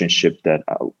relationship that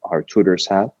our tutors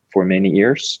have for many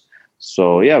years.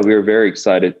 So yeah, we're very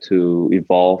excited to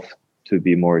evolve to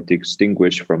be more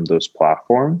distinguished from those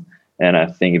platforms. And I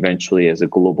think eventually as a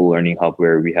global learning hub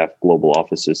where we have global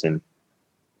offices in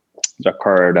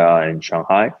Jakarta and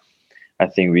Shanghai, I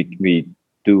think we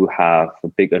do have a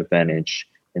big advantage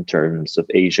in terms of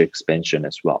Asia expansion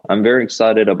as well. I'm very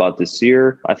excited about this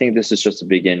year. I think this is just the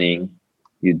beginning.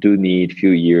 You do need a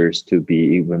few years to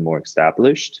be even more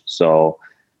established. So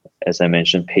as I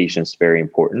mentioned, patience is very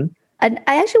important. And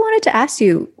I actually wanted to ask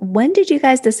you, when did you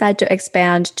guys decide to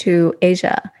expand to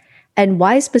Asia? And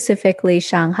why specifically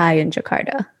Shanghai and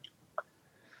Jakarta?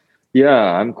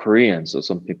 Yeah, I'm Korean, so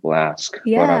some people ask.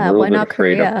 Yeah, but I'm a little why bit not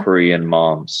afraid Korea? of Korean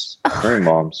moms. Korean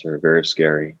moms are very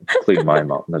scary, including my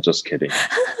mom. No, just kidding.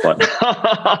 But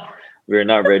we're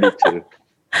not ready to.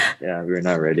 Yeah, we're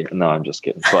not ready. No, I'm just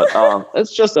kidding. But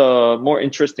it's just a more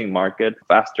interesting market,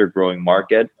 faster growing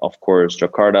market. Of course,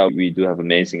 Jakarta, we do have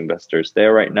amazing investors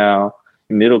there right now.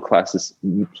 Middle class is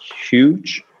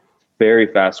huge, very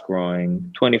fast growing,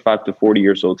 25 to 40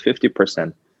 years old,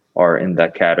 50% are in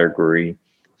that category.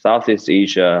 Southeast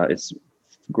Asia is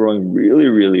growing really,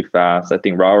 really fast. I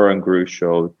think Raura and Guru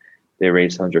showed they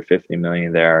raised 150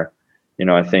 million there.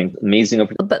 I think amazing.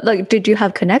 But like, did you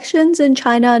have connections in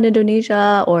China and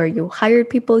Indonesia, or you hired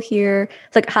people here?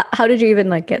 Like, how did you even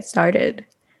like get started?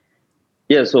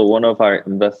 Yeah, so one of our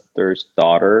investors'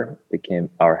 daughter became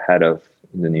our head of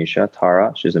Indonesia,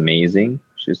 Tara. She's amazing.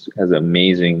 She has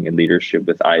amazing leadership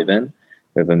with Ivan.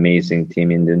 We have an amazing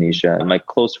team in Indonesia. And my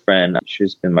close friend,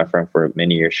 she's been my friend for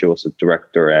many years. She was a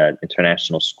director at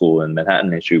international school in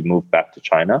Manhattan, and she moved back to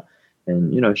China.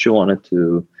 And, she wanted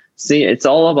to see, it's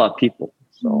all about people.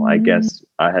 So I guess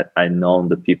I known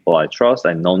the people I trust.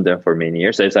 I've known them for many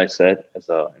years, as I said, as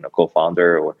a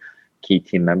co-founder or key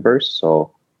team members.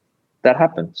 So that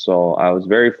happened. So I was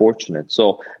very fortunate.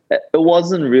 So it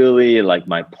wasn't really like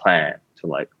my plan to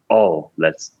like, oh,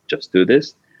 let's just do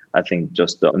this. I think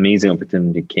just the amazing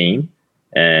opportunity came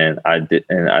and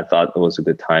I thought it was a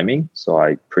good timing. So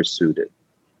I pursued it.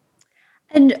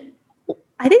 And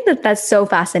I think that's so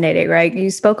fascinating, right?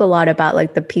 You spoke a lot about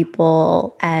like the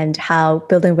people and how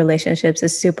building relationships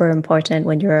is super important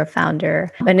when you're a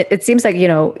founder. And it seems like,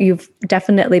 you've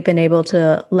definitely been able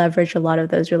to leverage a lot of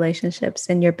those relationships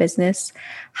in your business.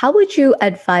 What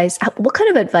kind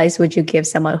of advice would you give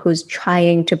someone who's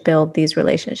trying to build these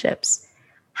relationships?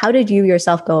 How did you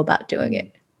yourself go about doing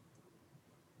it?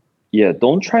 Yeah,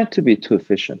 don't try to be too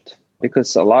efficient,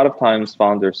 because a lot of times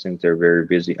founders think they're very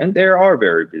busy, and they are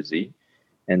very busy.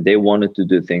 And they wanted to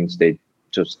do things they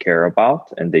just care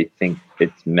about and they think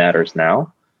it matters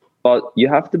now. But you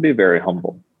have to be very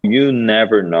humble. You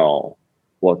never know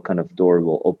what kind of door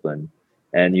will open.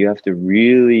 And you have to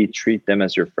really treat them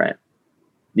as your friend.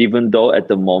 Even though at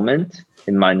the moment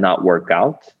it might not work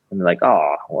out, and like,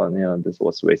 oh, well, this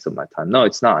was a waste of my time. No,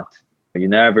 it's not. You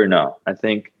never know. I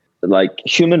think like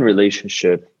human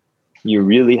relationship, you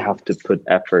really have to put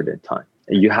effort and time.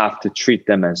 And you have to treat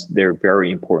them as they're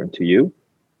very important to you.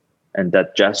 And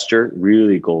that gesture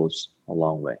really goes a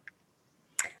long way.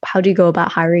 How do you go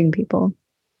about hiring people?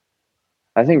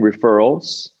 I think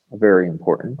referrals are very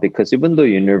important because even though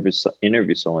you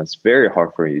interview someone, it's very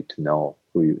hard for you to know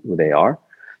who they are.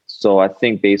 So I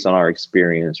think based on our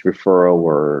experience, referral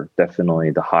were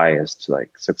definitely the highest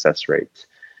like success rate.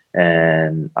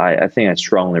 And I think I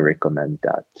strongly recommend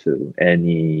that to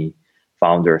any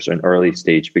founders in early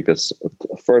stage because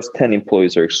the first 10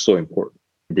 employees are so important.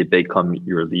 They become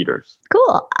your leaders.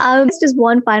 Cool. It's just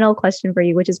one final question for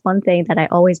you, which is one thing that I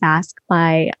always ask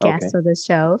my guests of this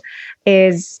show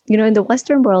is, in the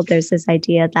Western world, there's this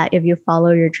idea that if you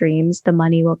follow your dreams, the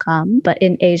money will come. But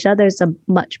in Asia, there's a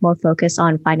much more focus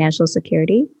on financial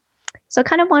security. So I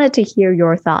kind of wanted to hear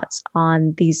your thoughts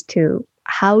on these two.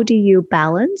 How do you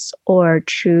balance or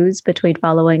choose between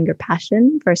following your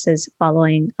passion versus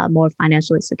following a more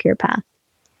financially secure path?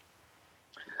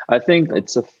 I think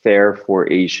it's fair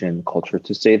for Asian culture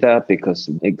to say that because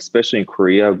especially in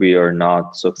Korea, we are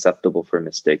not so acceptable for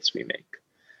mistakes we make.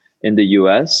 In the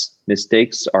US,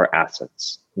 mistakes are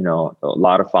assets. A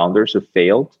lot of founders who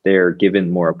failed, they're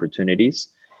given more opportunities.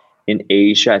 In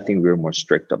Asia, I think we're more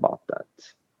strict about that.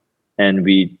 And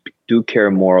we do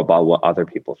care more about what other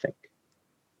people think.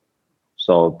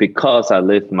 So because I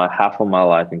lived half of my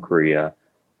life in Korea,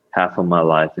 half of my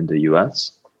life in the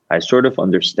US, I sort of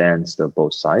understand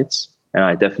both sides, and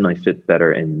I definitely fit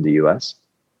better in the US.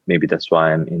 Maybe that's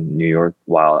why I'm in New York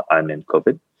while I'm in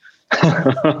COVID.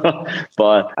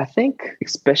 But I think,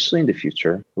 especially in the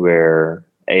future, where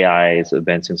AI is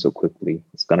advancing so quickly,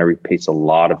 it's going to replace a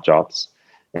lot of jobs,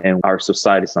 and our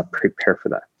society is not prepared for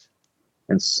that.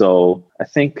 And so I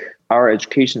think our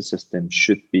education system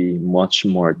should be much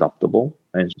more adaptable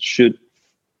and should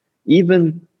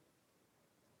even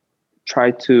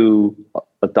try to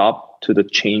adopt to the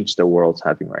change the world's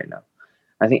having right now.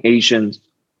 I think Asian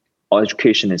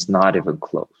education is not even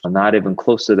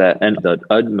close to that, and the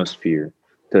atmosphere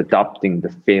to adopting the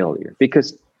failure,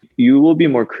 because you will be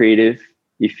more creative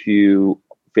if you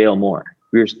fail more.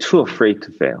 We're too afraid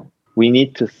to fail. We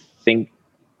need to think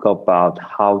about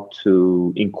how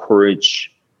to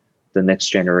encourage the next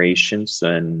generations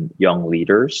and young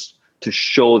leaders to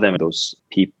show them those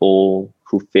people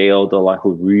who failed a lot,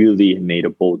 who really made a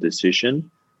bold decision,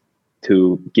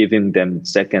 to giving them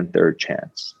second, third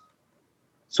chance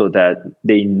so that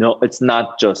they know it's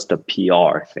not just a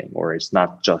PR thing or it's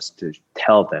not just to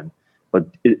tell them, but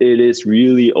it is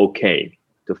really okay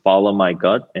to follow my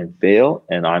gut and fail,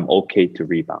 and I'm okay to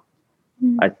rebound.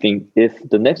 I think if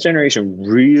the next generation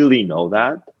really know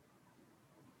that,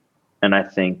 and I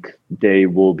think they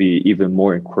will be even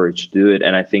more encouraged to do it.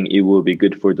 And I think it will be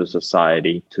good for the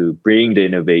society to bring the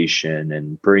innovation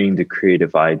and bring the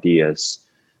creative ideas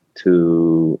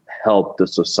to help the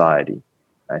society,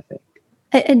 I think.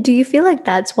 And do you feel like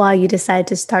that's why you decided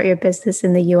to start your business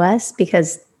in the US?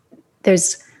 Because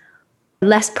there's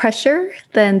less pressure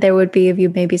than there would be if you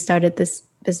maybe started this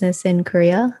business in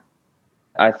Korea?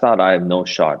 I thought I have no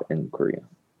shot in Korea.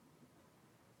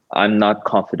 I'm not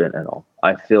confident at all.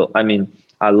 I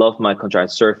love my country. I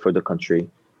serve for the country,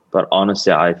 but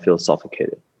honestly, I feel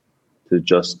suffocated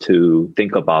to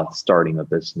think about starting a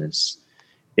business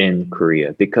in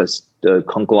Korea because the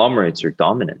conglomerates are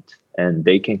dominant and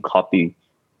they can copy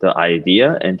the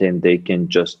idea and then they can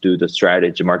just do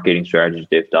the marketing strategy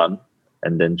they've done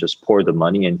and then just pour the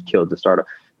money and kill the startup.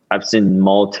 I've seen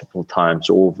multiple times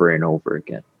over and over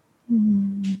again.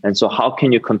 And so how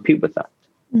can you compete with that?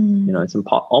 It's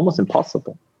almost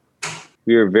impossible.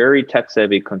 We are a very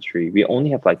tech-savvy country. We only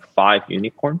have like 5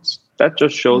 unicorns. That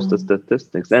just shows the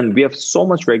statistics. And we have so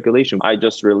much regulation. I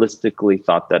just realistically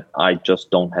thought that I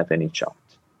just don't have any shot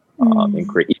in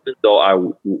Korea, even though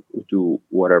I do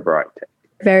whatever I take.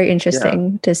 Very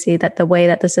interesting to see that the way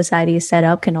that the society is set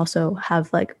up can also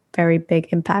have like very big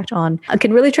impact on,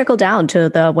 can really trickle down to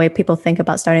the way people think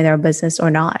about starting their own business or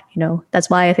not.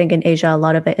 That's why I think in Asia, a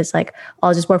lot of it is like,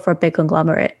 I'll just work for a big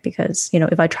conglomerate because,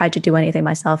 if I try to do anything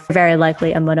myself, very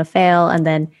likely I'm going to fail. And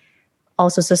then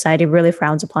also society really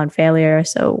frowns upon failure.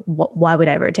 So why would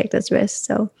I ever take this risk?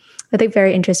 So I think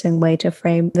very interesting way to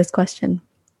frame this question.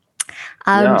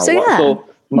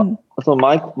 So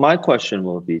my question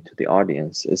will be to the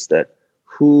audience is that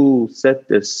who set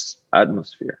this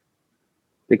atmosphere?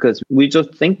 Because we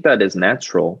just think that is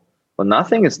natural, but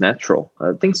nothing is natural.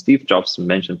 I think Steve Jobs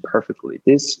mentioned perfectly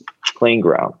this playing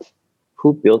ground.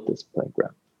 Who built this playing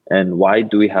ground? And why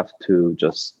do we have to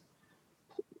just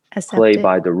play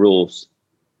by the rules?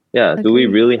 Yeah, do we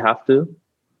Agreed. really have to?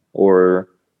 Or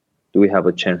do we have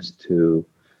a chance to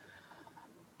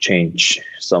change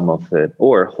some of it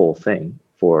or whole thing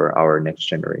for our next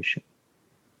generation?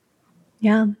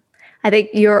 Yeah. I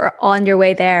think you're on your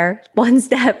way there, one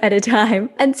step at a time.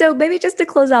 And so, maybe just to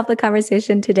close off the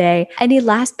conversation today, any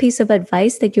last piece of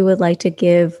advice that you would like to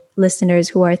give listeners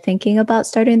who are thinking about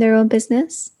starting their own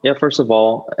business? Yeah, first of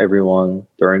all, everyone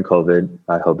during COVID,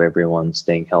 I hope everyone's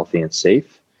staying healthy and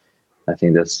safe. I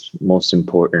think that's most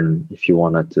important if you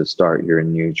wanted to start your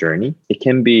new journey. It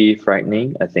can be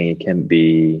frightening. I think it can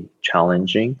be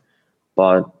challenging.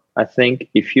 But I think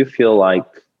if you feel like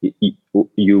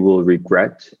you will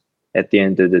regret at the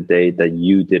end of the day that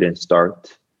you didn't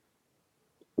start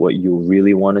what you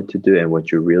really wanted to do and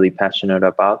what you're really passionate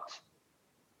about,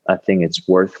 I think it's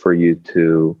worth for you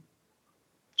to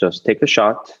just take a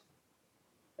shot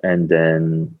and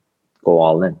then go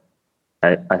all in.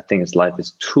 I think life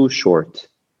is too short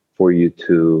for you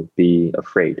to be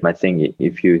afraid. I think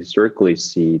if you historically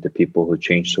see the people who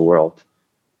change the world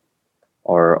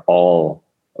are all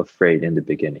afraid in the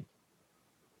beginning.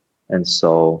 And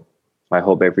so I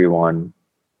hope everyone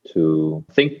to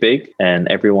think big, and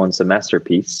everyone's a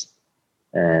masterpiece.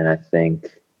 And I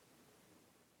think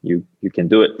you can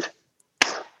do it.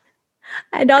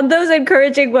 And on those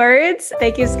encouraging words,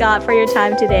 thank you, Scott, for your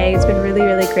time today. It's been really,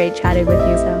 really great chatting with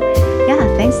you. So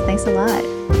yeah, thanks a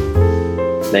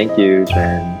lot. Thank you,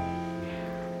 Jen.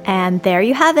 And there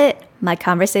you have it, my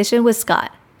conversation with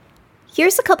Scott.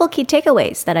 Here's a couple key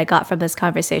takeaways that I got from this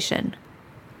conversation.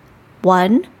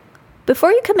 1,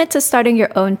 before you commit to starting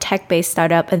your own tech-based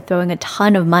startup and throwing a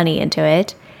ton of money into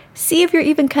it, see if you're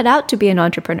even cut out to be an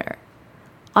entrepreneur.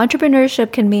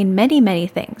 Entrepreneurship can mean many, many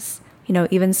things.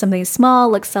 Even something small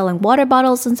like selling water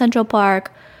bottles in Central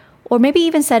Park, or maybe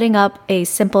even setting up a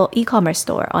simple e-commerce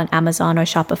store on Amazon or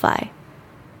Shopify.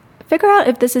 Figure out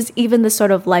if this is even the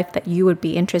sort of life that you would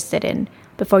be interested in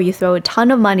before you throw a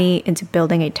ton of money into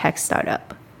building a tech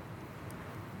startup.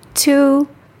 2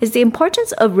 is the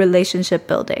importance of relationship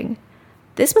building.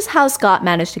 This was how Scott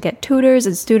managed to get tutors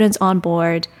and students on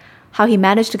board, how he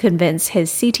managed to convince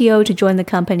his CTO to join the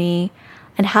company,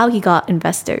 and how he got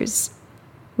investors.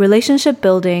 Relationship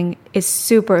building is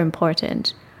super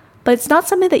important, but it's not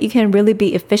something that you can really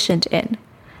be efficient in.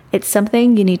 It's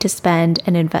something you need to spend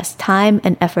and invest time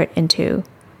and effort into,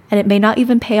 and it may not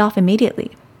even pay off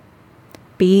immediately.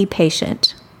 Be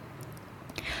patient.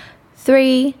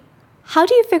 3, how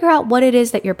do you figure out what it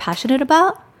is that you're passionate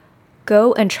about?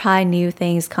 Go and try new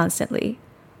things constantly.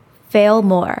 Fail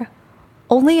more.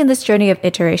 Only in this journey of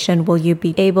iteration will you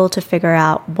be able to figure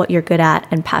out what you're good at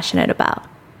and passionate about.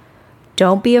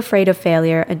 Don't be afraid of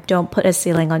failure and don't put a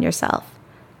ceiling on yourself.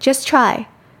 Just try.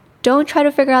 Don't try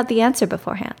to figure out the answer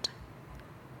beforehand.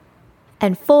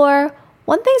 And 4,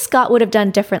 one thing Scott would have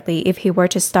done differently if he were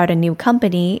to start a new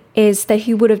company is that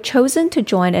he would have chosen to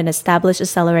join an established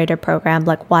accelerator program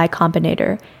like Y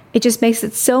Combinator. It just makes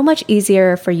it so much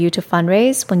easier for you to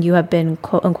fundraise when you have been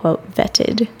quote-unquote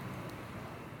vetted.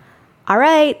 All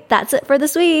right, that's it for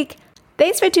this week.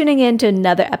 Thanks for tuning in to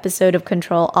another episode of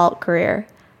Control Alt Career.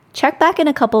 Check back in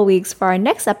a couple weeks for our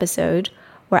next episode,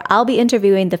 where I'll be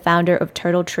interviewing the founder of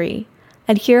Turtle Tree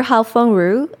and hear how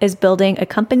Fengru is building a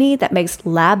company that makes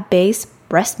lab-based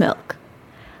breast milk.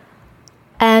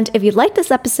 And if you liked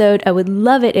this episode, I would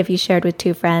love it if you shared with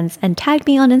 2 friends and tagged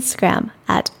me on Instagram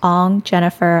at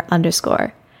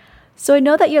 @ongjennifer_. So I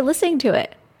know that you're listening to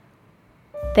it.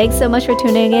 Thanks so much for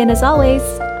tuning in as always.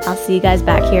 I'll see you guys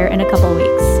back here in a couple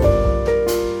weeks.